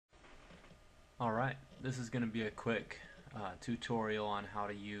Alright, this is going to be a quick tutorial on how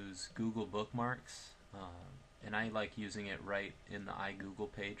to use Google Bookmarks, and I like using it right in the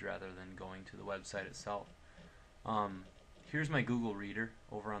iGoogle page rather than going to the website itself. Here's my Google Reader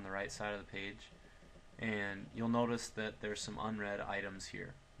over on the right side of the page, and you'll notice that there's some unread items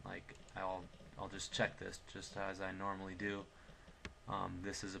here. Like I'll just check this just as I normally do.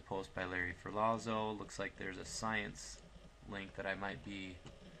 This is a post by Larry Ferlazzo. Looks like there's a science link that I might be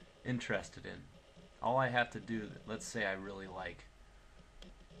interested in. All I have to do, let's say I really like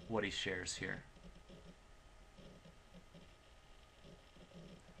what he shares here.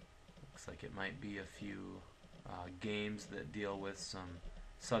 Looks like it might be a few games that deal with some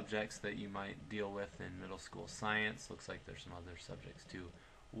subjects that you might deal with in middle school science. Looks like there's some other subjects too.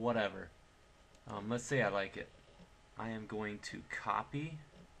 Whatever. Let's say I like it. I am going to copy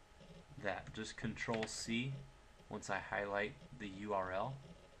that. Just Control C once I highlight the URL.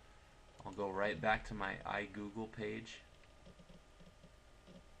 I'll go right back to my iGoogle page,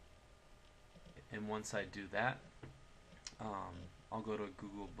 and once I do that, I'll go to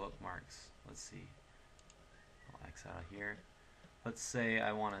Google Bookmarks. Let's see, I'll X out of here. Let's say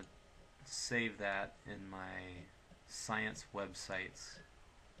I want to save that in my science websites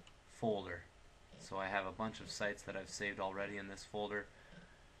folder. So I have a bunch of sites that I've saved already in this folder.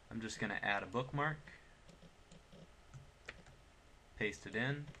 I'm just going to add a bookmark, paste it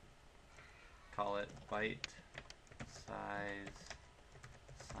in, call it bite size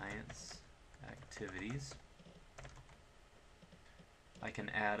science activities. I can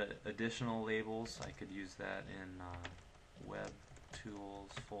add additional labels. I could use that in web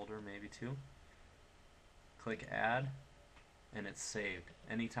tools folder maybe too. Click add and it's saved.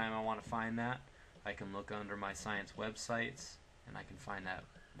 Anytime I want to find that, I can look under my science websites and I can find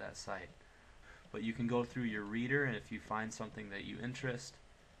that site. But you can go through your reader, and if you find something that you interests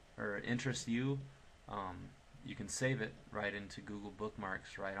you, you can save it right into Google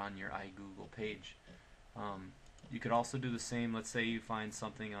Bookmarks right on your iGoogle page. You could also do the same. Let's say you find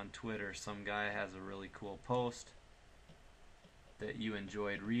something on Twitter. Some guy has a really cool post that you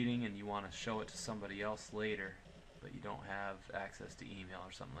enjoyed reading and you want to show it to somebody else later, but you don't have access to email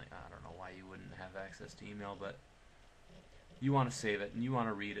or something like that. I don't know why you wouldn't have access to email, but you want to save it and you want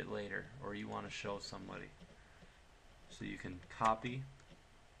to read it later, or you want to show somebody. So you can copy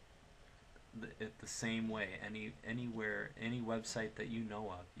it the same way. Anywhere, any website that you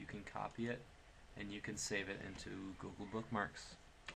know of, you can copy it and you can save it into Google Bookmarks.